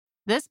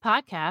This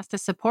podcast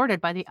is supported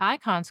by the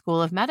Icahn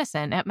School of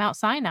Medicine at Mount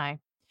Sinai,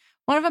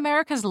 one of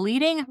America's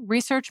leading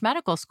research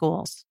medical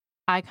schools.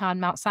 Icahn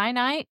Mount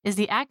Sinai is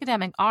the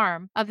academic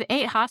arm of the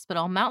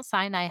 8-hospital Mount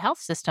Sinai Health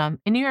System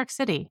in New York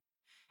City.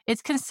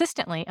 It's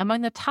consistently among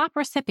the top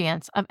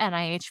recipients of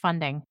NIH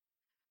funding.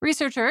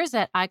 Researchers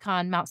at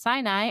Icahn Mount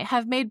Sinai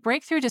have made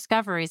breakthrough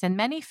discoveries in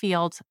many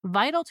fields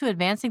vital to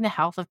advancing the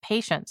health of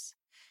patients,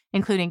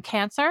 including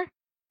cancer,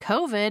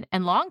 COVID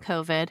and long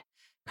COVID,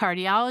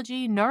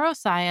 cardiology,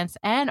 neuroscience,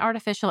 and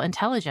artificial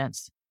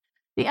intelligence.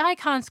 The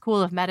Icahn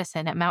School of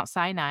Medicine at Mount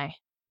Sinai.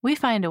 We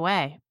find a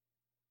way.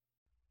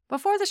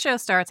 Before the show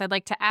starts, I'd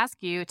like to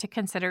ask you to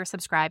consider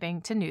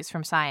subscribing to News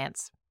from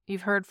Science.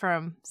 You've heard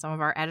from some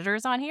of our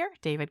editors on here,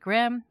 David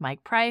Grimm,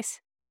 Mike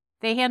Price.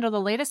 They handle the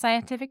latest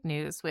scientific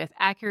news with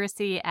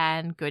accuracy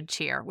and good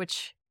cheer,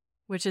 which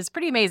is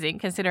pretty amazing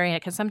considering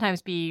it can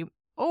sometimes be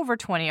over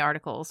 20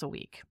 articles a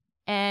week.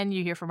 And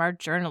you hear from our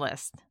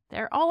journalists.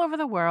 They're all over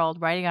the world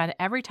writing on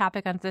every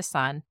topic under the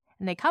sun,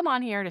 and they come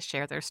on here to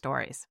share their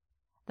stories.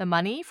 The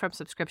money from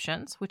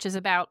subscriptions, which is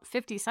about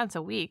 50 cents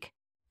a week,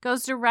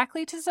 goes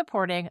directly to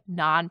supporting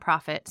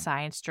nonprofit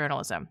science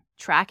journalism,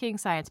 tracking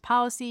science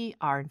policy,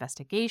 our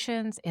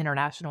investigations,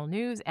 international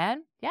news,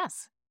 and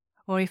yes,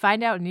 when we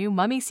find out new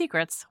mummy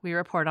secrets, we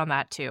report on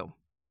that too.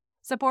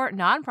 Support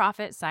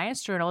nonprofit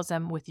science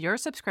journalism with your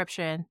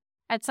subscription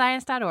at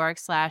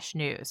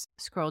science.org/news.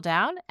 Scroll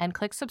down and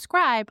click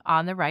subscribe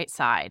on the right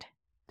side.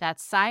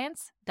 That's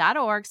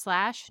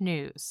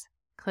science.org/news.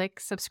 Click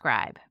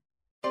subscribe.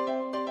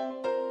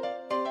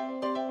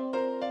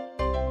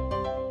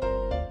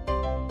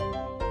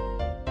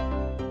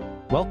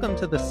 Welcome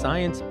to the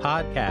Science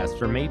Podcast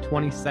for May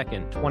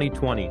 22nd,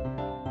 2020.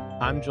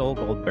 I'm Joel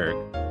Goldberg.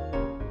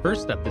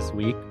 First up this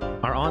week,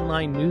 our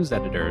online news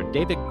editor,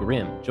 David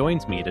Grimm,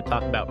 joins me to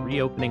talk about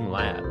reopening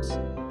labs.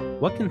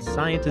 What can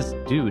scientists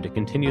do to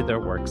continue their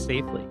work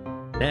safely?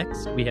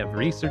 Next, we have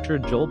researcher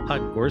Joel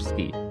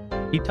Podgorski.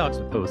 He talks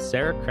with host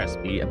Sarah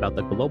Crespi about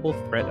the global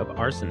threat of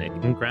arsenic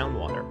in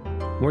groundwater.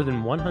 More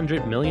than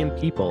 100 million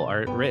people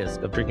are at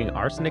risk of drinking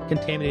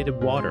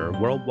arsenic-contaminated water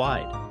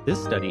worldwide.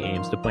 This study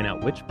aims to point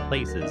out which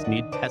places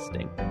need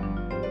testing.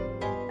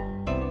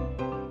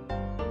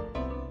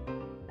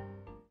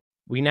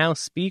 We now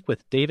speak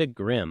with David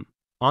Grimm,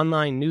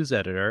 online news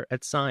editor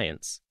at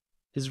Science.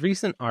 His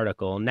recent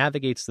article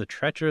navigates the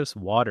treacherous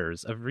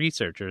waters of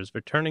researchers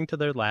returning to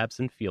their labs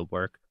and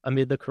fieldwork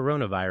amid the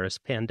coronavirus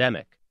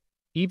pandemic.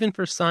 Even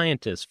for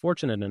scientists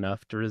fortunate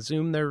enough to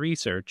resume their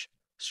research,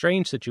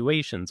 strange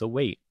situations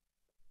await.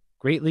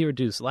 Greatly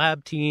reduced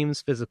lab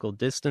teams, physical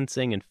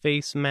distancing and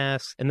face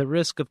masks, and the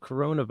risk of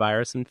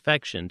coronavirus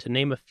infection, to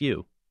name a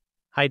few.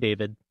 Hi,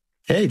 David.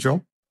 Hey,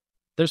 Joel.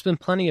 There's been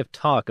plenty of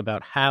talk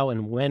about how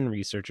and when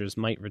researchers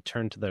might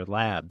return to their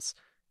labs,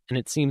 and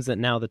it seems that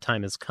now the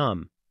time has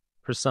come,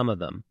 for some of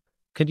them.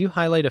 Could you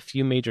highlight a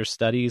few major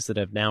studies that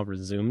have now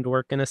resumed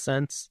work in a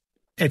sense?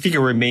 I think it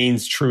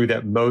remains true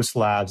that most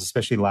labs,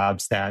 especially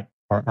labs that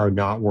are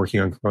not working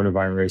on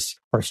coronavirus,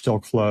 are still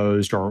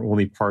closed or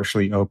only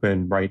partially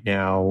open right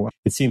now.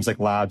 It seems like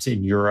labs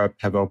in Europe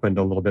have opened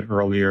a little bit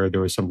earlier.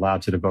 There were some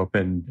labs that have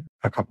opened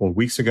a couple of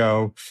weeks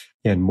ago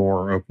and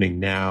more are opening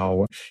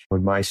now.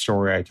 In my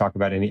story, I talk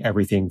about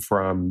everything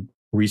from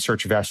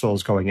research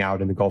vessels going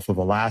out in the Gulf of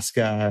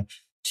Alaska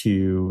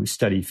to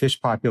study fish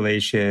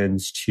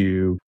populations,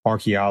 to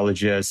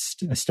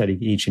archaeologists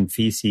studying ancient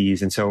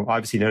feces. And so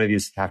obviously none of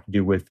these have to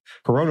do with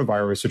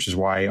coronavirus, which is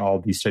why all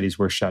these studies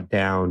were shut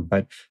down.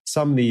 But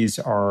some of these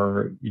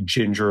are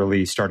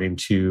gingerly starting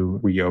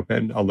to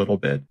reopen a little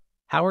bit.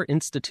 How are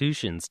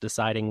institutions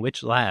deciding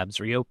which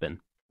labs reopen?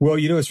 Well,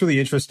 it's really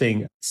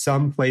interesting.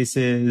 Some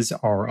places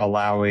are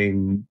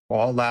allowing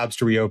all labs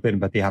to reopen,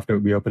 but they have to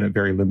reopen at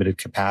very limited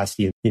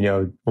capacity.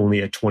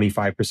 Only at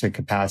 25%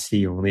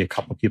 capacity, or only a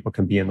couple of people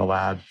can be in the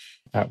lab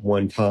at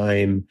one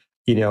time.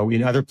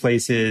 In other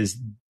places,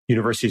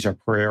 universities are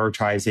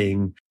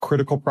prioritizing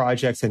critical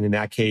projects. And in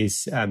that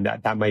case,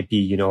 that might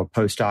be, a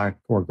postdoc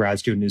or grad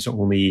student is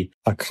only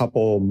a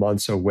couple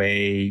months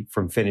away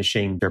from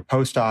finishing their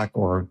postdoc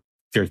or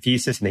their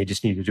thesis, and they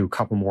just need to do a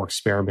couple more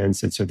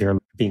experiments. And so they're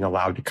being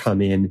allowed to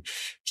come in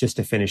just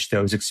to finish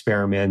those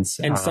experiments.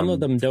 And some of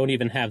them don't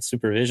even have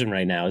supervision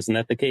right now. Isn't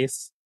that the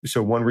case?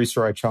 So one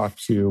researcher I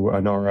talked to,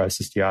 Anara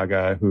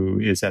Sistiaga, who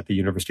is at the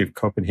University of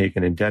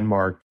Copenhagen in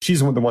Denmark,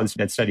 she's one of the ones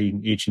that's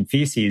studying ancient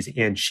feces,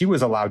 and she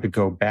was allowed to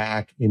go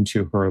back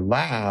into her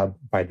lab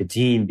by the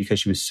dean because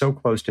she was so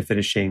close to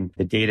finishing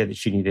the data that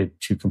she needed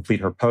to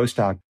complete her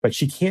postdoc. But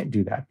she can't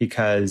do that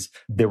because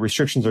the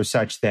restrictions are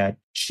such that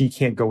she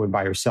can't go in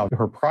by herself.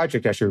 Her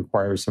project actually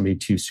requires somebody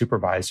to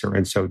supervise her.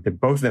 And so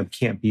both of them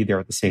can't be there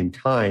at the same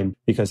time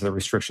because of the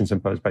restrictions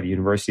imposed by the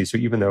university. So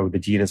even though the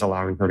dean is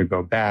allowing her to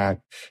go back,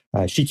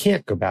 she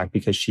can't go back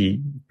because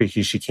she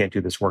can't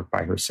do this work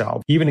by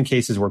herself. Even in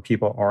cases where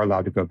people are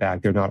allowed to go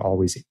back, they're not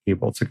always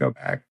able to go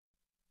back.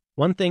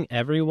 One thing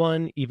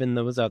everyone, even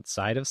those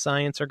outside of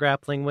science, are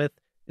grappling with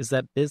is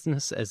that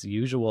business as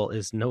usual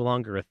is no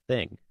longer a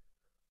thing.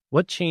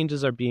 What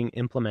changes are being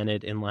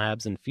implemented in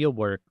labs and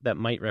fieldwork that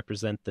might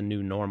represent the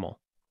new normal?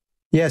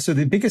 Yeah, so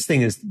the biggest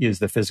thing is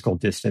the physical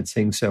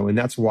distancing. So, and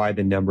that's why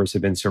the numbers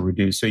have been so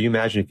reduced. So you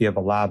imagine if you have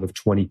a lab of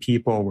 20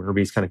 people where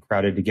everybody's kind of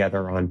crowded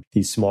together on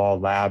these small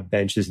lab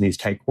benches in these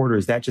tight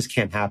quarters, that just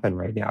can't happen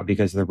right now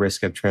because of the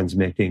risk of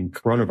transmitting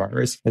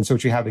coronavirus. And so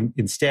what you have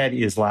instead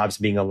is labs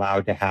being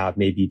allowed to have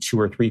maybe 2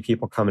 or 3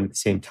 people come in at the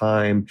same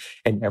time,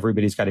 and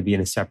everybody's got to be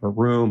in a separate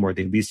room, or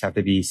they at least have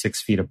to be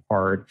 6 feet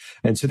apart.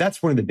 And so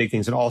that's one of the big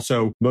things. And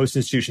also most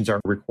institutions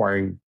are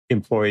requiring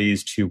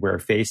employees to wear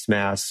face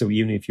masks. So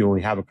even if you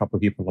only have a couple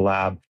of people in the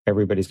lab,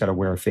 everybody's got to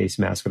wear a face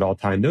mask at all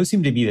times. Those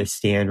seem to be the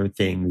standard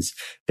things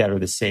that are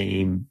the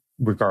same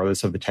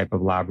regardless of the type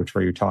of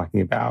laboratory you're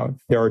talking about.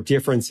 There are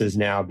differences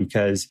now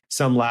because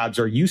some labs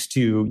are used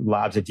to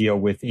labs that deal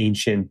with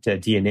ancient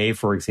DNA,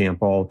 for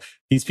example.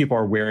 These people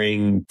are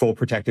wearing full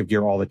protective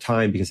gear all the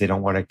time because they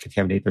don't want to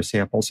contaminate their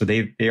samples. So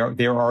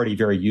they're already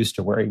very used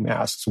to wearing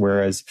masks,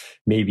 whereas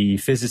maybe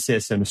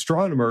physicists and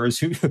astronomers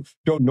who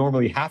don't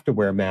normally have to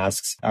wear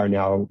masks are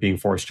now being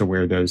forced to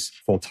wear those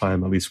full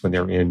time, at least when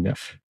they're in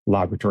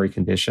laboratory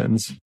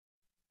conditions.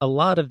 A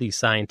lot of these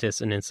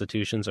scientists and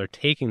institutions are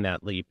taking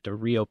that leap to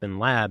reopen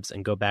labs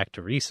and go back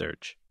to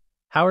research.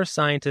 How are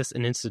scientists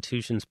and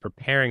institutions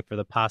preparing for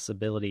the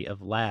possibility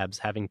of labs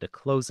having to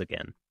close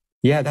again?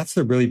 Yeah, that's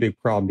the really big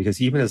problem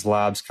because even as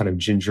labs kind of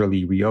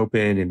gingerly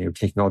reopen and they're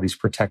taking all these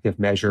protective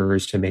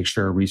measures to make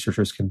sure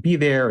researchers can be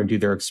there and do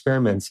their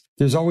experiments,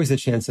 there's always a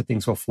chance that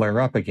things will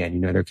flare up again.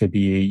 There could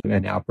be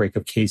an outbreak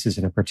of cases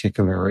in a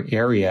particular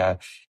area,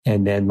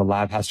 and then the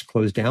lab has to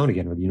close down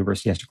again, or the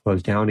university has to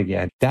close down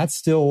again. That's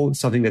still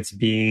something that's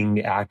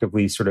being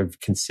actively sort of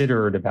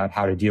considered about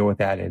how to deal with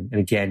that. And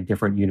again,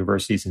 different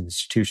universities and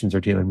institutions are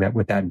dealing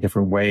with that in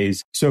different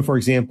ways. So for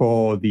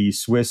example, the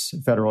Swiss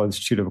Federal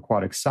Institute of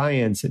Aquatic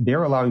Science,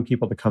 they're allowing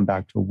people to come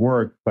back to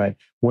work, but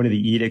one of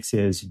the edicts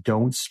is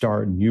don't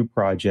start new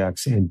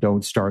projects and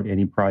don't start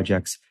any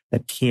projects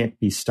that can't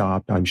be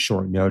stopped on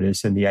short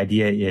notice. And the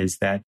idea is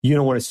that you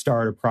don't want to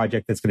start a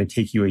project that's going to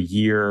take you a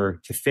year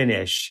to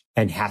finish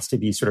and has to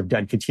be sort of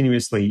done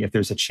continuously if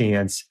there's a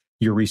chance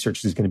your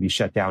research is going to be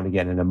shut down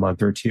again in a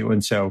month or two.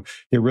 And so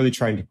they're really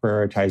trying to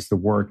prioritize the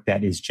work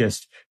that is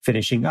just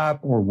finishing up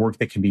or work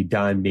that can be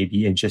done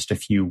maybe in just a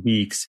few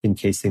weeks in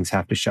case things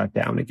have to shut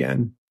down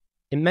again.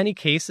 In many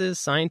cases,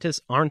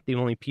 scientists aren't the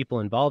only people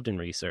involved in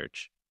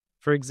research.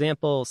 For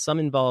example, some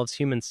involves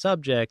human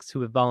subjects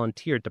who have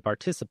volunteered to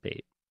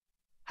participate.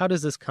 How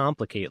does this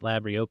complicate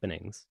lab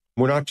reopenings?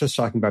 We're not just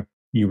talking about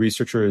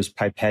researchers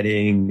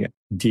pipetting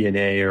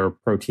DNA or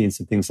proteins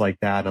and things like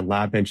that on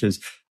lab benches.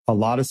 A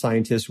lot of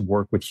scientists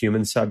work with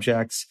human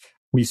subjects.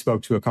 We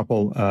spoke to a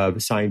couple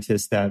of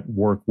scientists that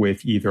work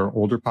with either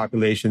older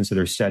populations, so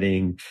they're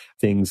studying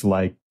things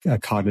like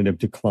cognitive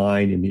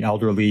decline in the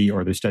elderly,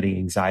 or they're studying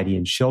anxiety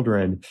in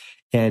children.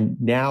 And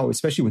now,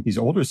 especially with these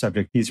older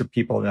subjects, these are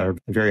people that are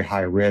very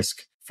high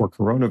risk for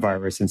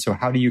coronavirus. And so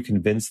how do you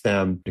convince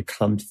them to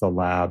come to the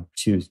lab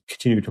to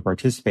continue to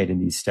participate in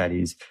these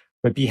studies?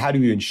 But B, how do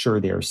you ensure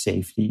their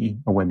safety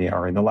when they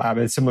are in the lab?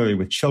 And similarly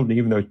with children,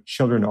 even though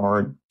children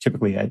aren't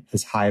typically at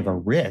as high of a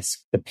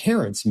risk, the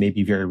parents may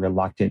be very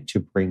reluctant to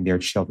bring their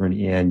children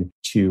in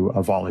to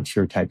a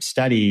volunteer type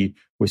study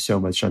with so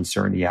much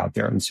uncertainty out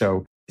there. And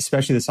so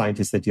especially the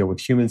scientists that deal with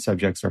human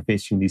subjects are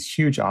facing these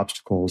huge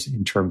obstacles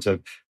in terms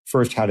of,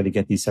 first, how do they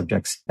get these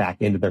subjects back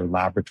into their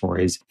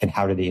laboratories, and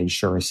how do they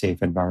ensure a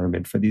safe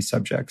environment for these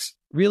subjects?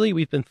 Really,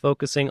 we've been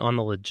focusing on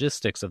the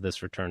logistics of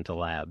this return to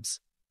labs.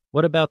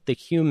 What about the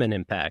human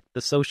impact,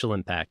 the social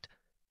impact?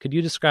 Could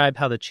you describe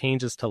how the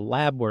changes to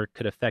lab work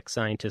could affect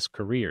scientists'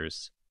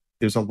 careers?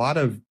 There's a lot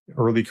of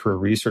early career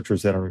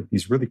researchers that are at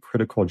these really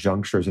critical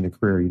junctures in the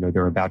career.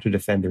 They're about to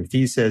defend their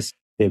thesis.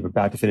 They're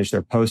about to finish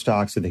their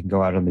postdoc so they can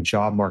go out on the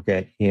job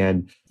market.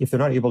 And if they're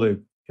not able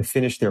to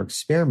finish their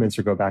experiments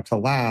or go back to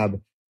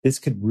lab, this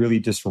could really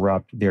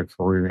disrupt their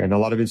career. And a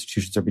lot of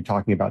institutions are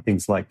talking about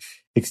things like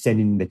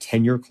extending the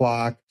tenure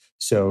clock,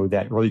 so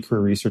that early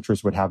career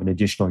researchers would have an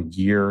additional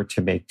year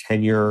to make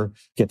tenure,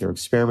 get their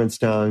experiments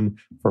done.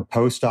 For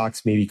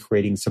postdocs, maybe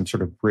creating some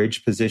sort of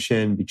bridge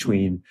position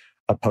between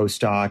a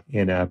postdoc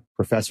and a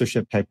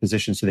professorship type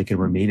position so they can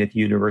remain at the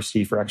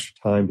university for extra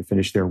time to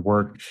finish their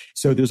work.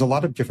 So there's a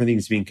lot of different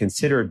things being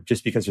considered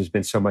just because there's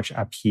been so much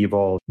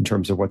upheaval in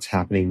terms of what's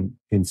happening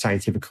in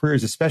scientific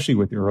careers, especially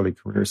with the early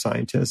career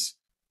scientists.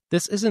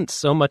 This isn't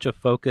so much a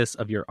focus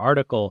of your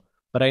article,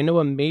 but I know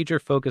a major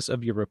focus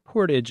of your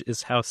reportage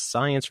is how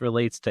science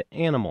relates to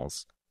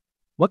animals.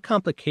 What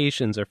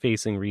complications are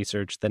facing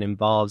research that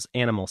involves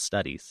animal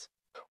studies?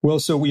 Well,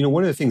 so,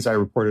 one of the things I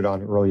reported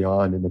on early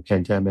on in the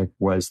pandemic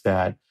was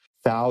that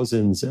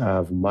thousands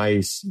of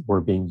mice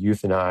were being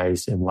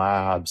euthanized in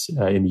labs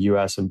in the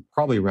US and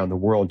probably around the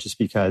world just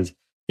because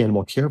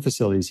animal care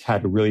facilities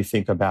had to really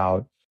think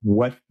about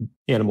what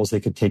animals they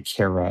could take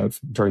care of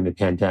during the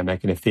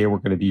pandemic. And if they were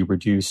going to be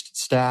reduced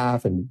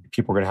staff and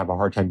people were going to have a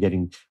hard time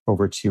getting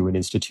over to an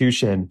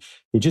institution,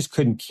 they just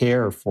couldn't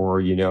care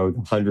for,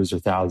 the hundreds or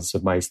thousands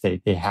of mice they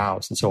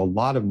house. And so a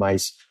lot of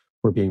mice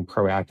were being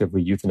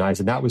proactively euthanized.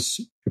 And that was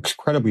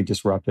incredibly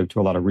disruptive to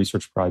a lot of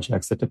research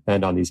projects that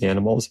depend on these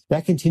animals.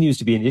 That continues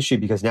to be an issue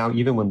because now,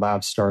 even when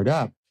labs start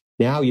up,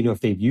 now, if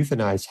they've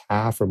euthanized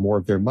half or more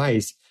of their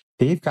mice,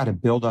 they've got to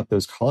build up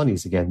those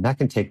colonies again. That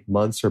can take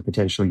months or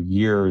potentially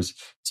years,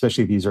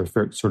 especially if these are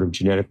sort of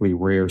genetically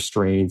rare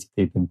strains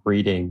they've been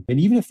breeding. And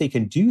even if they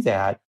can do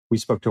that, we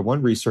spoke to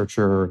one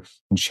researcher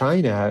in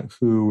China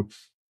who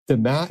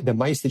the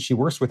mice that she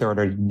works with are at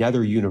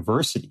another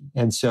university.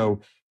 And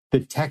so the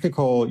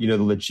technical, the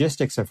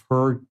logistics of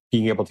her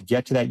being able to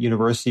get to that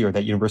university or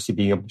that university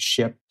being able to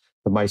ship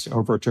the mice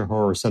over to her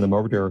or send them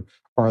over to her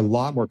are a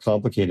lot more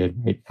complicated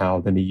right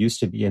now than they used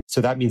to be. And so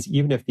that means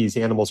even if these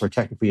animals are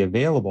technically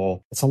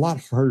available, it's a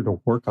lot harder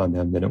to work on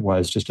them than it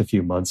was just a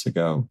few months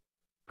ago.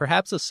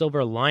 Perhaps a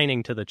silver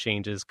lining to the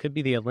changes could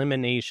be the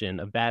elimination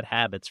of bad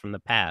habits from the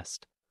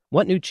past.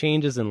 What new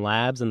changes in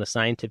labs and the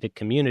scientific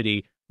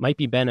community might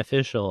be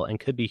beneficial and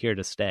could be here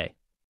to stay?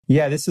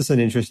 Yeah, this is an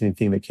interesting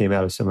thing that came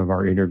out of some of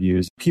our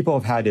interviews. People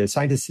have had to,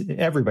 scientists,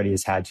 everybody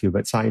has had to,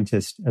 but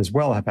scientists as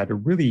well have had to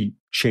really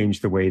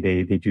change the way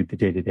they do the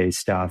day-to-day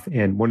stuff.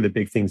 And one of the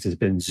big things has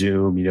been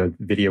Zoom,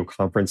 video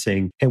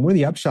conferencing. And one of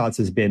the upshots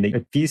has been a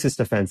thesis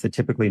defense that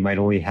typically might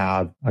only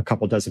have a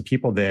couple dozen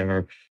people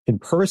there in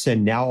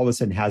person now all of a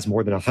sudden has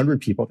more than 100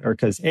 people there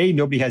because A,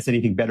 nobody has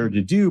anything better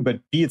to do, but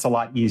B, it's a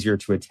lot easier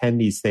to attend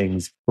these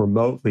things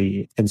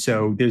remotely. And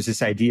so there's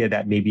this idea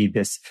that maybe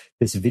this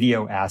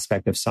video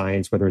aspect of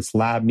science, whether it's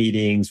lab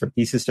meetings or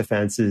thesis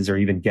defenses or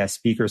even guest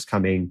speakers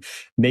coming,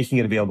 making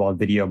it available on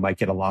video might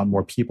get a lot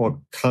more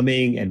people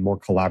coming and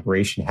more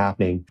collaboration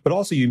happening. But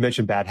also you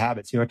mentioned bad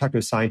habits. I talked to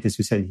a scientist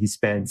who said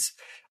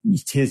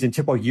in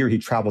typical year, he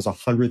travels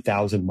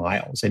 100,000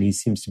 miles and he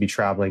seems to be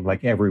traveling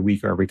like every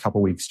week or every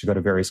couple of weeks to go to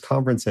various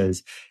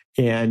conferences.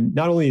 And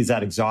not only is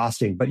that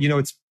exhausting, but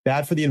it's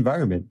bad for the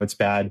environment. It's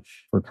bad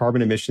for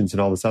carbon emissions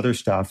and all this other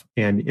stuff.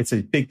 And it's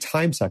a big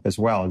time suck as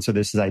well. And so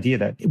there's this idea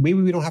that maybe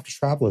we don't have to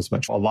travel as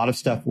much. A lot of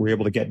stuff we're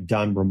able to get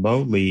done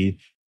remotely.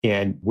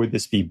 And would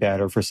this be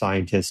better for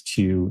scientists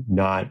to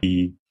not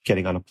be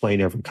getting on a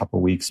plane every couple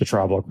of weeks to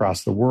travel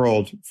across the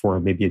world for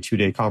maybe a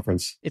 2-day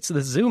conference? It's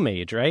the Zoom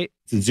age, right?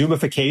 It's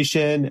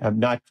Zoomification.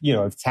 Not,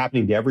 it's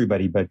happening to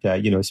everybody, but,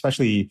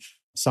 especially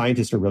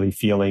scientists are really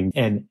feeling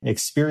and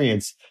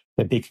experience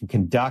that they can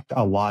conduct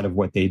a lot of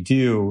what they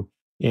do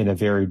in a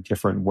very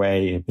different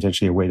way and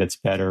potentially a way that's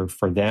better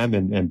for them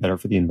and better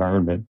for the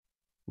environment.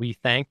 We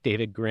thank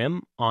David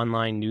Grimm,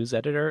 online news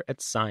editor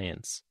at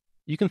Science.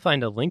 You can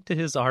find a link to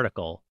his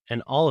article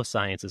and all of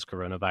Science's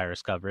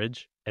coronavirus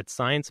coverage at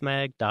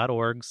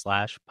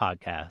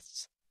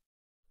sciencemag.org/podcasts.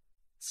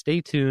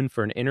 Stay tuned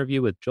for an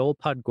interview with Joel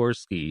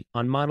Podgorski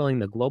on modeling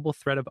the global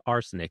threat of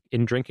arsenic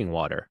in drinking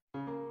water.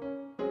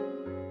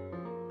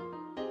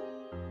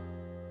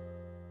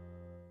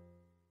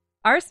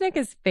 Arsenic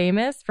is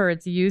famous for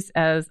its use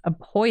as a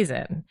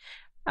poison.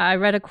 I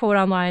read a quote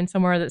online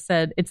somewhere that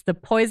said, it's the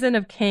poison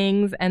of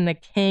kings and the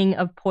king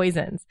of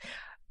poisons.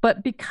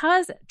 But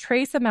because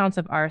trace amounts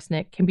of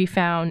arsenic can be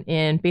found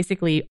in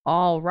basically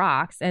all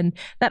rocks, and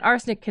that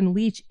arsenic can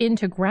leach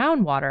into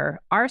groundwater,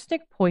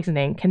 arsenic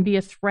poisoning can be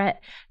a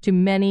threat to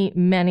many,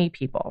 many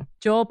people.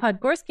 Joel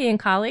Podgorski and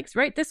colleagues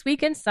write this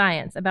week in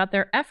Science about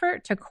their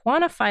effort to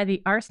quantify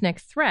the arsenic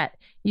threat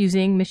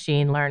using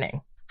machine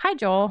learning. Hi,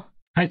 Joel.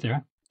 Hi,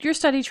 Sarah. Your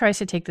study tries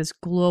to take this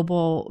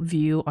global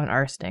view on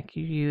arsenic.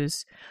 You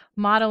use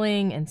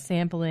modeling and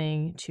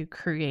sampling to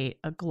create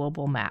a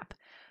global map.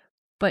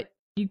 But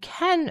you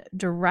can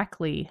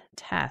directly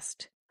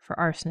test for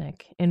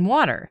arsenic in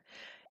water.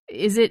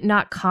 Is it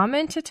not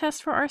common to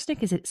test for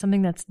arsenic? Is it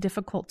something that's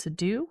difficult to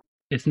do?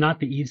 It's not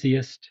the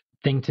easiest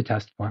thing to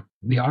test for.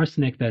 The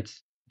arsenic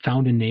that's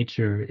found in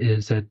nature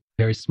is at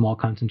very small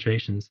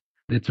concentrations.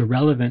 It's a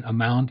relevant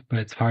amount, but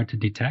it's hard to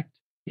detect.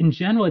 In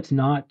general, it's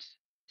not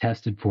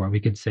tested for, we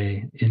could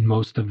say, in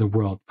most of the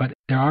world. But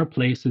there are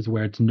places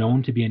where it's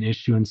known to be an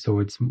issue, and so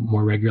it's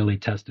more regularly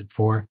tested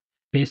for.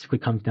 Basically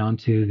comes down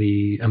to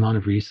the amount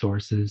of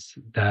resources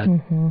that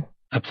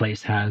a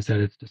place has at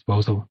its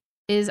disposal.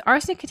 Is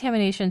arsenic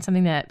contamination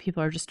something that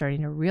people are just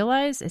starting to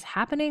realize is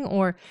happening,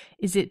 or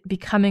is it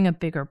becoming a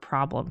bigger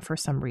problem for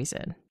some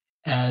reason?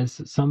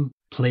 As some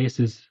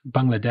places,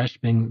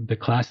 Bangladesh being the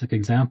classic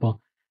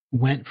example,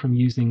 went from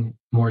using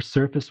more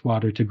surface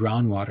water to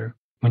groundwater.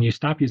 When you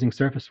stop using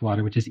surface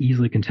water, which is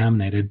easily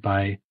contaminated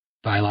by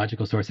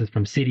biological sources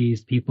from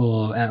cities,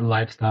 people, and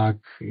livestock,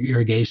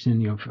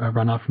 irrigation,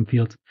 runoff from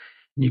fields,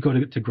 and you go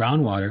to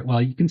groundwater,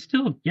 well, you can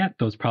still get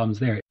those problems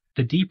there.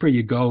 The deeper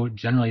you go,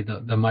 generally,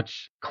 the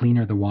much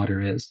cleaner the water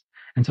is.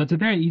 And so it's a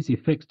very easy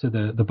fix to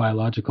the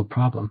biological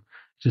problem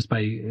just by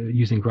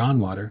using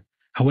groundwater.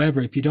 However,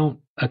 if you don't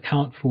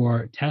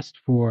test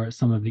for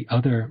some of the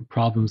other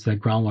problems that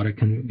groundwater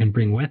can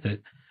bring with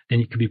it, then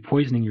you could be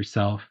poisoning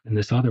yourself in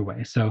this other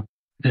way. So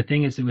the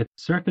thing is that with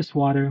surface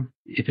water,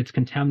 if it's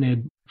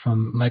contaminated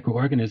from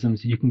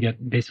microorganisms, you can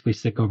get basically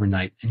sick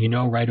overnight. And you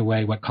know right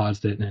away what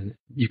caused it, and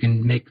you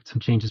can make some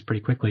changes pretty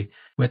quickly.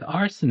 With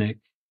arsenic,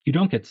 you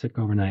don't get sick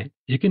overnight.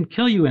 It can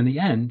kill you in the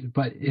end,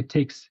 but it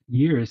takes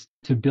years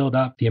to build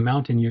up the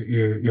amount in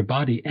your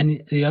body.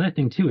 And the other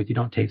thing too is you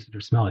don't taste it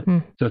or smell it.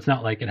 So it's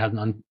not like it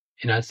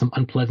has some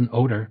unpleasant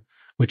odor,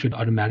 which would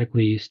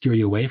automatically steer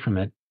you away from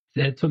it.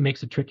 That's what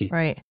makes it tricky.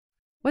 Right.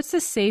 What's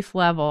the safe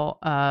level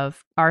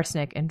of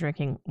arsenic in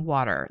drinking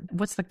water?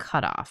 What's the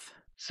cutoff?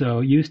 So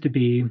it used to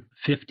be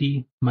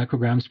 50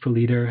 micrograms per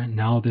liter. And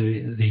now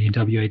the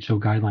WHO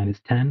guideline is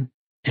 10.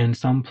 And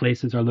some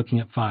places are looking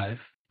at 5.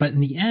 But in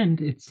the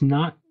end, it's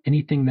not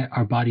anything that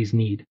our bodies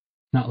need.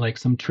 Not like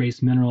some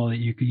trace mineral that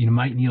you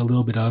might need a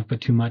little bit of,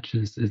 but too much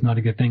is not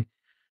a good thing.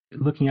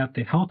 Looking at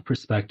the health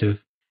perspective,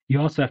 you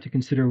also have to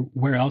consider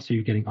where else are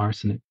you getting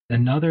arsenic.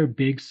 Another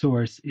big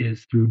source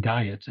is through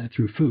diet,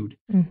 through food.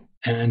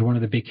 And one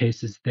of the big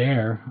cases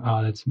there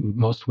that's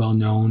most well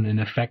known and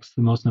affects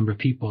the most number of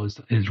people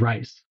is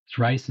rice.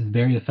 Rice is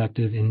very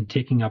effective in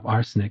taking up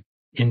arsenic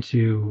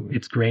into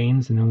its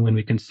grains. And then when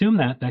we consume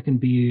that can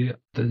be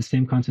the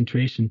same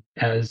concentration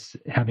as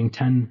having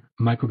 10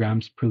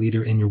 micrograms per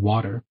liter in your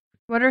water.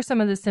 What are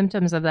some of the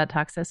symptoms of that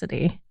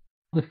toxicity?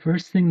 The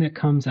first thing that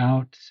comes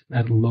out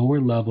at lower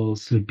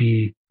levels would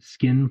be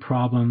skin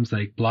problems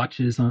like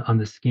blotches on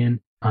the skin,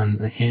 on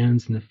the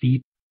hands and the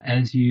feet.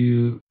 As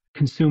you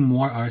consume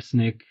more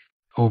arsenic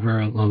over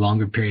a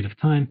longer period of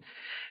time,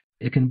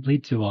 it can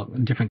lead to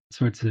different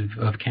sorts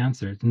of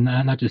cancers,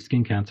 not just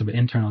skin cancer, but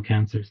internal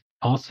cancers.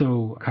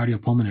 Also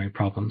cardiopulmonary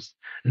problems,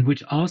 and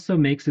which also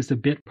makes this a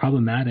bit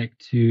problematic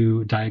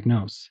to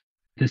diagnose.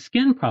 The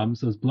skin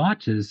problems, those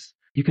blotches,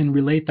 you can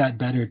relate that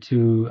better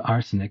to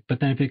arsenic. But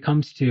then if it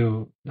comes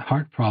to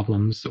heart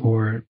problems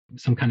or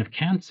some kind of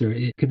cancer,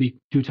 it could be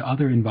due to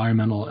other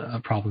environmental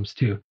problems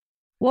too.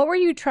 What were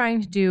you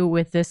trying to do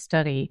with this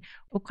study?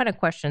 What kind of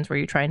questions were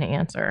you trying to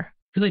answer?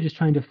 Really just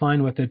trying to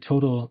find what the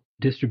total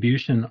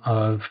distribution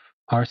of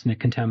arsenic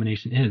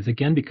contamination is.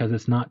 Again, because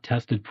it's not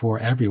tested for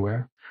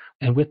everywhere.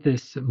 And with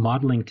this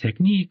modeling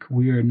technique,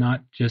 we are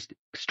not just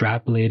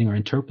extrapolating or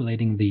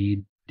interpolating the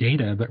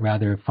data, but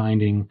rather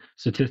finding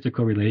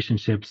statistical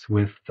relationships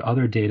with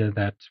other data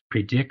that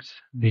predict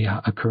the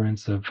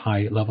occurrence of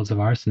high levels of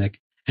arsenic.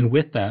 And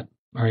with that,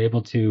 are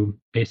able to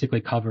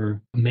basically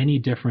cover many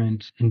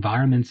different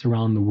environments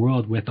around the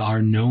world with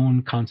our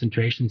known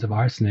concentrations of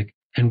arsenic.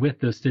 And with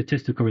the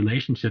statistical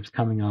relationships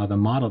coming out of the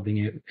model,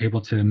 being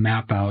able to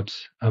map out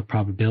a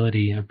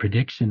probability, a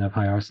prediction of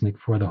high arsenic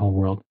for the whole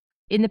world.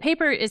 In the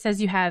paper, it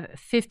says you have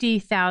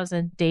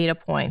 50,000 data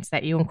points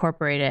that you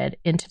incorporated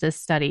into this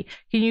study.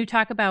 Can you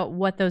talk about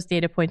what those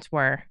data points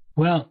were?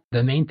 Well,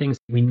 the main things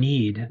we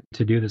need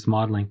to do this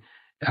modeling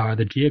are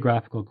the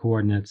geographical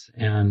coordinates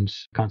and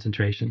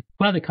concentration.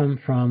 Well, they come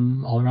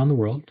from all around the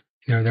world.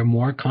 They're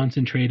more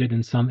concentrated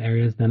in some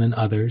areas than in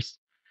others,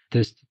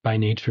 just by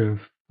nature of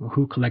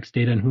who collects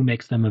data and who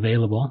makes them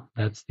available.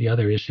 That's the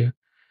other issue.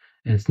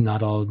 It's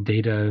not all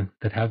data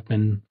that have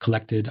been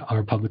collected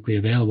are publicly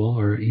available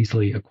or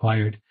easily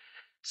acquired.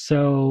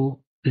 So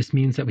this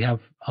means that we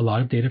have a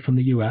lot of data from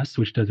the US,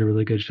 which does a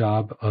really good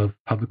job of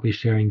publicly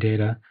sharing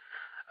data,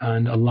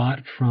 and a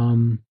lot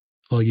from,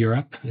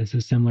 Europe is a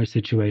similar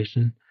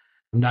situation.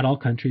 Not all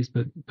countries,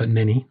 but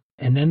many.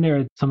 And then there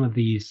are some of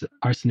these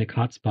arsenic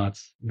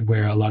hotspots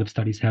where a lot of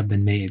studies have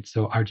been made.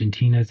 So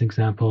Argentina is an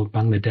example,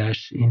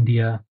 Bangladesh,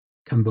 India,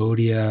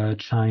 Cambodia,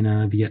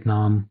 China,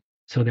 Vietnam.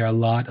 So there are a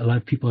lot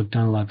of people have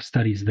done a lot of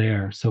studies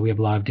there. So we have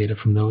a lot of data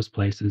from those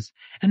places.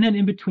 And then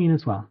in between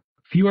as well.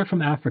 Fewer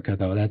from Africa,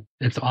 though. That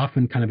it's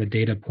often kind of a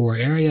data poor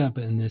area,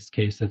 but in this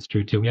case, that's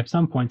true too. We have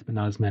some points, but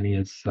not as many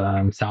as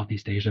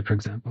Southeast Asia, for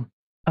example.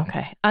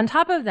 Okay. On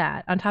top of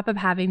that, on top of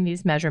having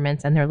these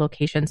measurements and their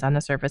locations on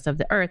the surface of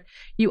the Earth,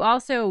 you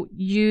also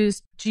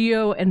used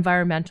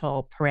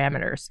geo-environmental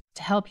parameters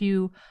to help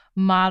you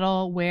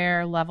model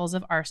where levels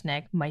of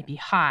arsenic might be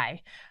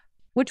high.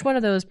 Which one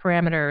of those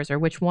parameters or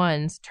which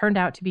ones turned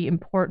out to be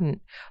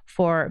important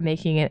for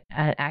making it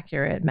an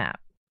accurate map?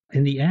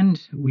 In the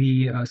end,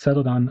 we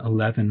settled on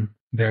 11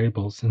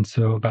 variables. And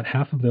so about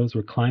half of those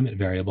were climate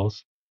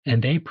variables,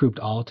 and they proved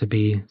all to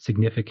be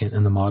significant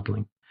in the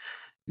modeling.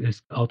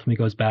 This ultimately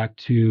goes back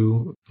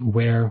to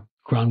where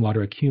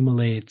groundwater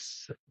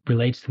accumulates,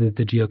 relates to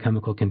the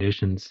geochemical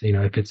conditions.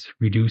 If it's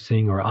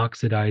reducing or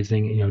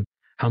oxidizing,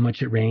 how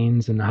much it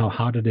rains and how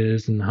hot it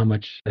is and how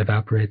much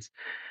evaporates.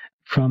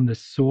 From the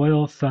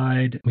soil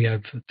side, we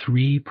have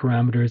 3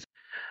 parameters.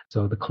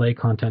 So the clay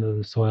content of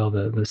the soil,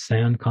 the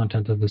sand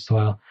content of the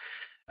soil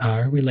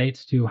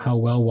relates to how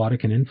well water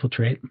can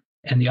infiltrate.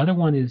 And the other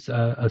one is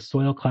a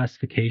soil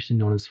classification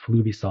known as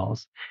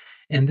fluvisols.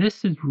 And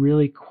this is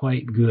really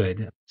quite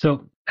good.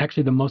 So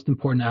actually, the most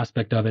important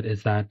aspect of it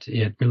is that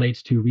it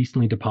relates to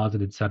recently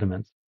deposited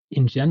sediments.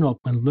 In general,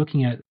 when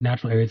looking at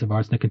natural areas of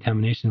arsenic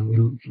contamination,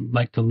 we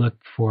like to look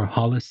for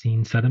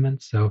Holocene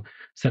sediments, so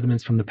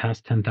sediments from the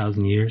past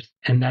 10,000 years.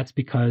 And that's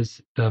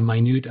because the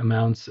minute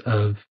amounts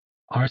of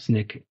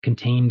arsenic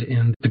contained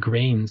in the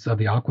grains of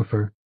the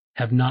aquifer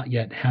have not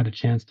yet had a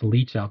chance to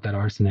leach out that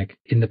arsenic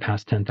in the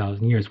past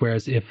 10,000 years.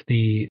 Whereas if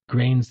the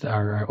grains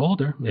are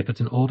older, if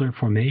it's an older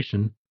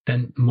formation,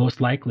 then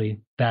most likely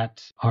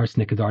that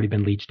arsenic has already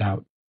been leached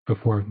out.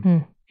 before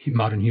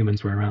modern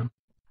humans were around.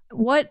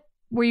 What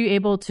were you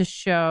able to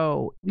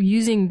show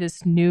using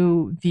this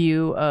new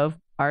view of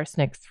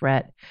arsenic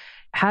threat?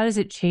 How does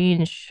it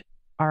change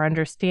our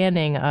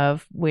understanding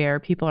of where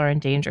people are in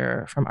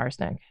danger from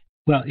arsenic?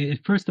 Well,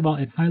 first of all,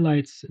 it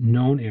highlights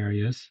known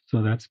areas,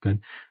 so that's good.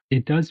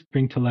 It does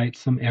bring to light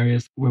some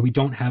areas where we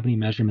don't have any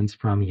measurements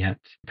from yet,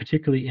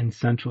 particularly in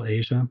Central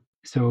Asia.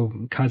 So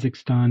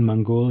Kazakhstan,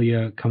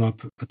 Mongolia come up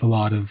with a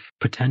lot of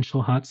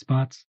potential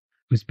hotspots,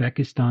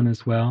 Uzbekistan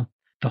as well.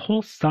 The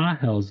whole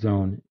Sahel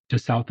zone,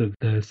 just south of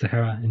the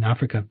Sahara in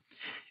Africa,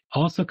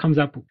 also comes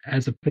up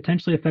as a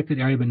potentially affected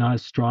area, but not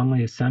as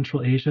strongly as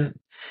Central Asia.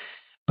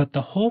 But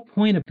the whole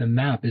point of the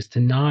map is to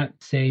not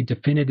say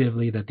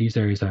definitively that these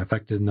areas are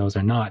affected and those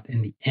are not.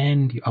 In the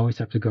end, you always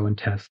have to go and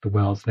test the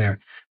wells there.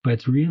 But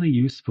it's really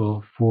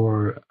useful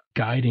for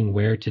guiding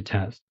where to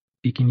test.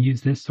 You can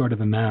use this sort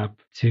of a map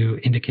to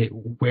indicate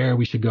where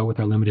we should go with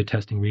our limited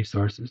testing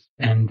resources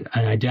and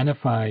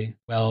identify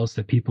wells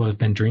that people have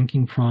been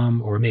drinking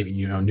from, or maybe,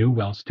 new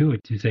wells too,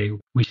 to say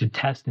we should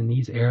test in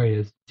these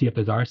areas, see if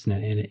there's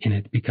arsenic in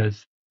it,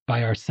 because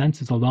by our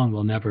senses alone,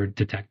 we'll never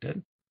detect it.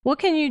 What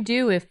can you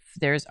do if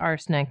there's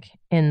arsenic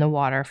in the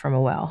water from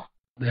a well?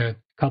 There are a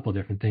couple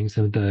different things.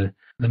 So the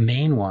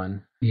main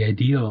one, the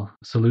ideal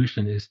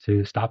solution is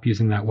to stop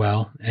using that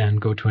well and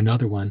go to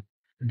another one.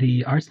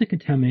 The arsenic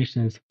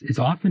contamination is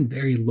often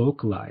very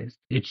localized.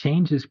 It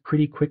changes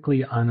pretty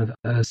quickly on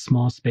a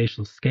small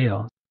spatial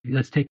scale.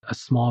 Let's take a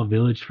small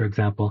village, for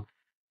example,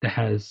 that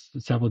has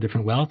several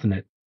different wells in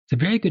it. It's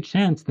a very good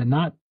chance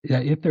that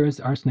if there is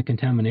arsenic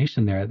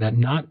contamination there, that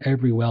not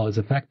every well is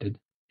affected.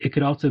 It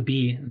could also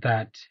be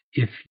that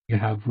if you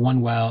have you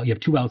have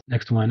two wells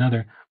next to one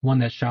another, one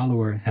that's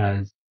shallower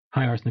has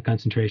high arsenic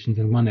concentrations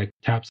and one that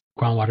taps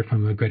groundwater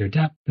from a greater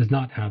depth does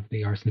not have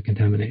the arsenic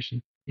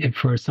contamination.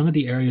 For some of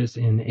the areas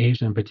in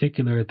Asia in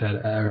particular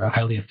that are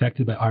highly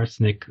affected by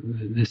arsenic,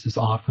 this is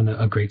often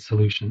a great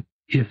solution.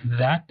 If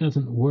that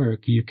doesn't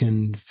work, you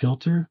can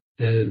filter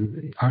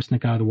the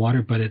arsenic out of the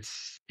water, but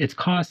it's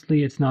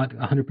costly, it's not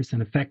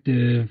 100%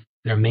 effective.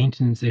 There are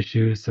maintenance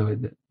issues, so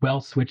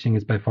well switching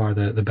is by far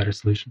the better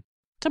solution.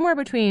 Somewhere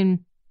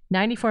between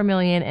 94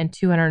 million and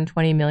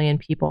 220 million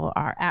people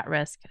are at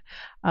risk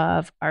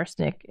of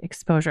arsenic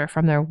exposure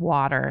from their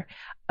water,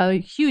 a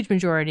huge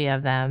majority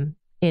of them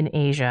in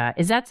Asia.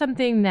 Is that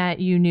something that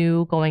you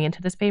knew going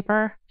into this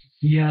paper?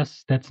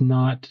 Yes, that's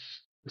not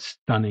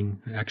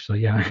stunning, actually.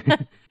 Yeah.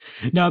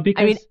 No,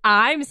 because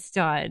I'm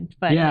stunned,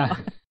 but yeah. No.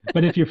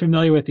 But if you're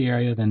familiar with the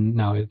area, then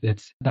no,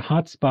 it's the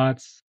hot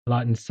spots a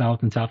lot in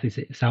South and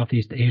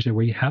Southeast Asia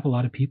where you have a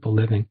lot of people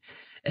living.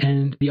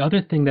 And the other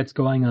thing that's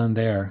going on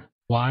there,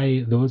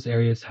 why those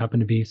areas happen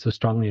to be so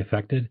strongly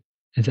affected,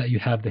 is that you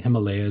have the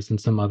Himalayas and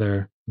some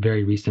other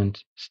very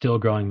recent still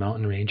growing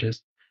mountain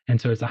ranges. And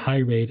so it's a high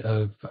rate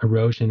of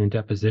erosion and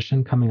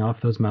deposition coming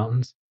off those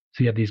mountains.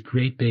 So you have these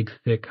great big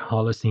thick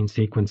Holocene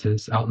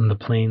sequences out in the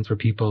plains where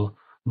people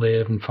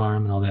live and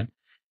farm and all that.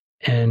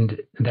 And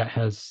that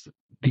has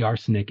the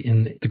arsenic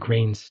in the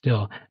grains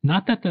still.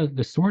 Not that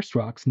the source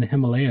rocks in the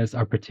Himalayas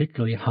are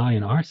particularly high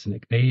in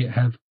arsenic. They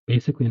have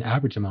basically an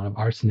average amount of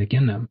arsenic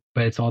in them.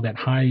 But it's all that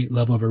high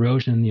level of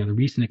erosion, the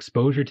recent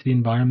exposure to the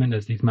environment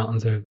as these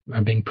mountains are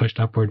being pushed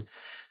upward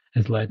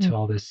has led to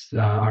all this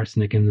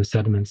arsenic in the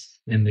sediments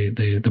in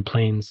the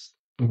plains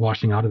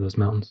washing out of those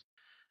mountains.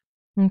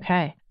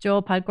 Okay.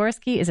 Joel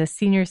Podgorski is a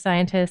senior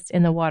scientist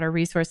in the Water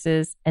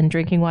Resources and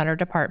Drinking Water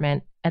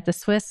Department at the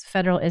Swiss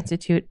Federal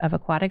Institute of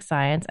Aquatic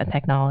Science and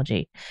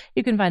Technology.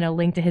 You can find a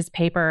link to his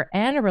paper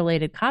and a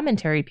related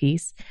commentary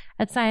piece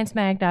at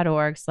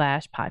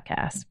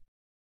sciencemag.org/podcast.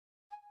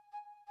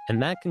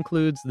 And that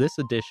concludes this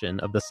edition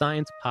of the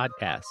Science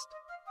Podcast.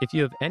 If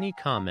you have any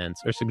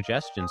comments or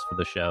suggestions for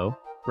the show,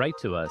 write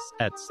to us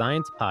at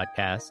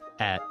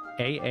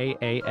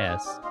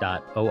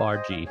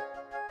sciencepodcast@aaas.org.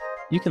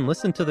 You can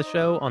listen to the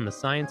show on the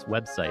Science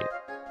website.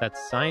 That's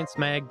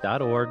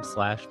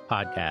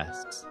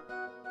sciencemag.org/podcasts.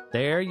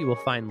 There you will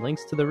find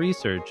links to the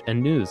research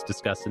and news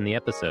discussed in the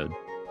episode.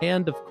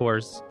 And of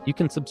course, you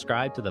can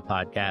subscribe to the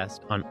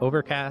podcast on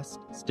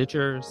Overcast,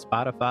 Stitcher,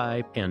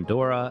 Spotify,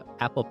 Pandora,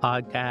 Apple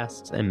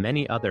Podcasts, and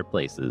many other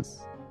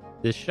places.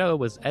 This show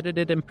was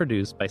edited and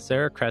produced by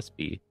Sarah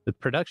Crespi, with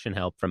production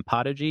help from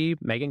Podigy,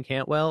 Megan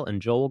Cantwell,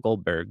 and Joel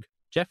Goldberg.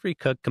 Jeffrey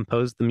Cook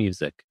composed the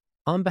music.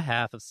 On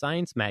behalf of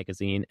Science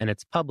Magazine and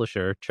its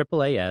publisher,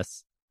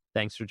 AAAS,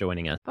 thanks for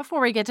joining us. Before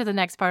we get to the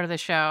next part of the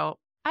show,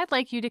 I'd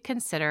like you to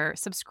consider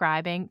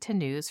subscribing to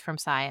News from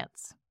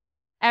Science.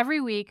 Every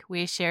week,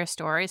 we share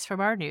stories from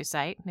our news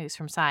site, News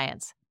from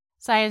Science.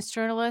 Science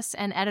journalists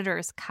and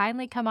editors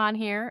kindly come on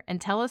here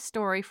and tell a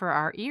story for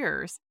our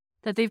ears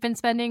that they've been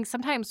spending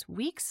sometimes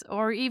weeks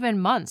or even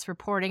months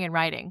reporting and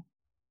writing.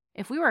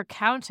 If we were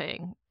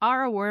counting,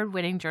 our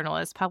award-winning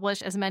journalists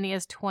publish as many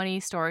as 20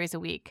 stories a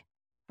week,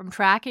 from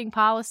tracking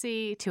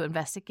policy to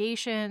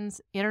investigations,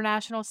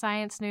 international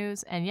science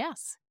news, and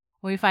yes,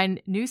 when we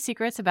find new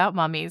secrets about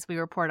mummies, we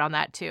report on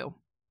that too.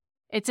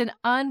 It's an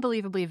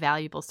unbelievably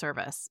valuable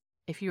service.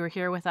 If you were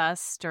here with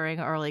us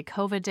during early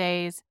COVID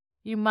days,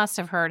 You must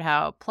have heard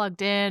how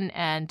plugged in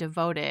and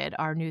devoted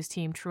our news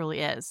team truly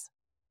is.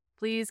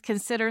 Please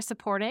consider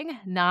supporting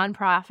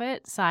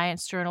nonprofit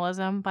science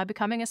journalism by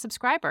becoming a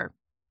subscriber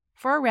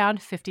for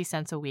around 50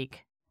 cents a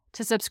week.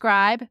 To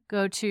subscribe,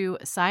 go to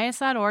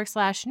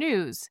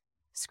science.org/news,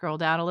 scroll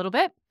down a little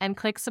bit, and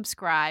click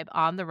subscribe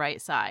on the right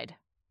side.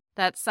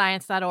 That's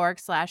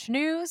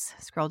science.org/news,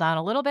 scroll down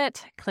a little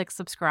bit, click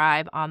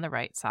subscribe on the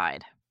right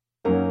side.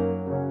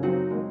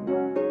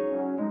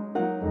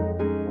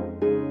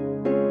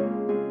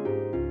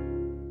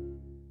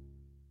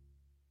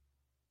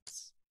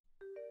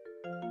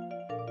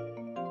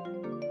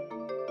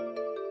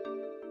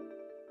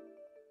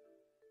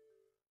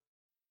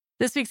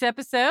 This week's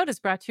episode is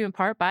brought to you in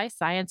part by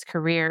Science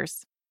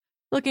Careers.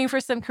 Looking for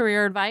some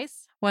career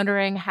advice?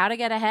 Wondering how to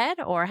get ahead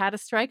or how to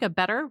strike a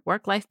better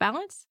work-life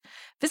balance?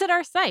 Visit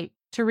our site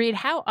to read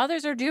how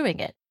others are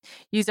doing it.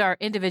 Use our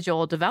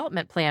individual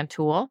development plan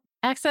tool,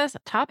 access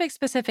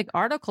topic-specific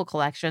article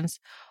collections,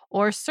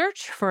 or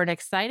search for an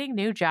exciting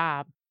new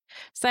job.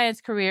 Science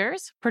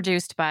Careers,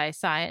 produced by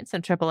Science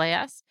and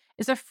AAAS,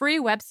 is a free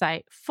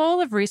website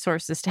full of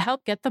resources to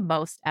help get the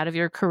most out of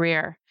your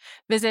career.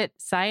 Visit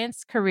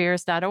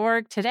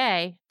sciencecareers.org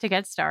today to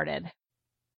get started.